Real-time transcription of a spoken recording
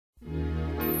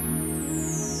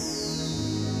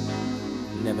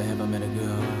Never have I met a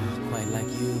girl quite like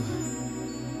you.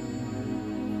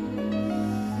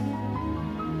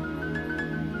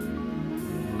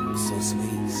 So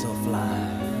sweet, so fly.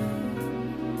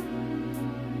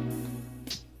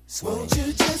 Won't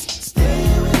you just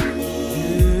stay with me?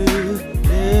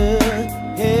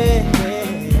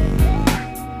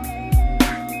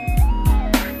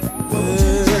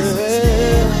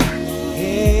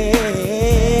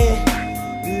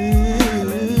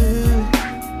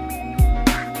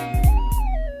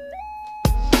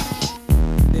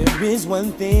 There is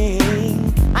one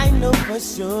thing I know for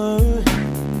sure,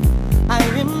 I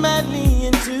am madly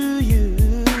into you.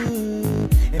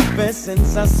 Ever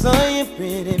since I saw your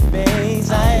pretty face,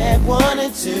 I have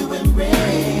wanted to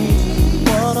embrace.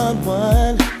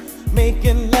 One-on-one,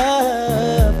 making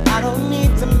love. I don't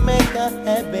need to make a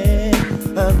habit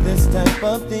of this type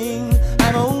of thing.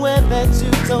 I'm aware that you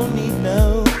don't need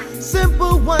no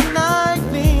simple one-night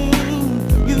thing.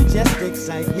 You just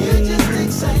excite me.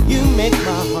 You make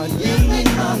my heart beat.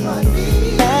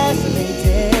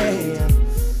 Fascinating.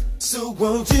 So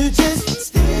won't you just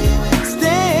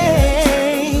stay?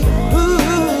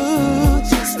 Ooh,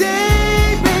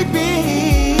 stay, baby.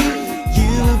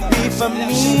 You'll be for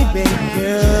me, baby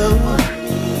girl.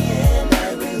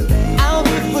 I'll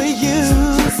be for you.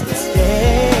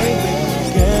 Stay,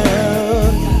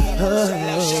 girl.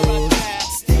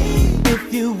 If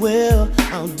you will,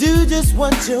 I'll do just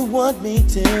what you want me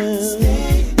to.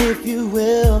 If you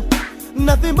will,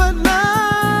 nothing but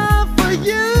love for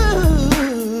you.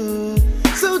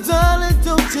 So darling,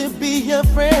 don't you be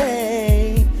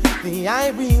afraid. The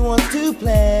Ivory wants to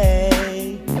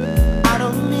play. I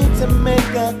don't need to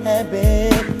make a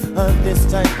habit of this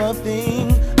type of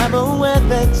thing. I'm aware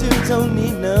that you don't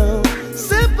need no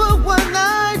simple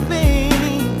one-night thing.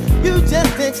 You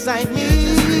just excite me.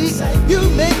 You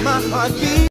make my heart beat.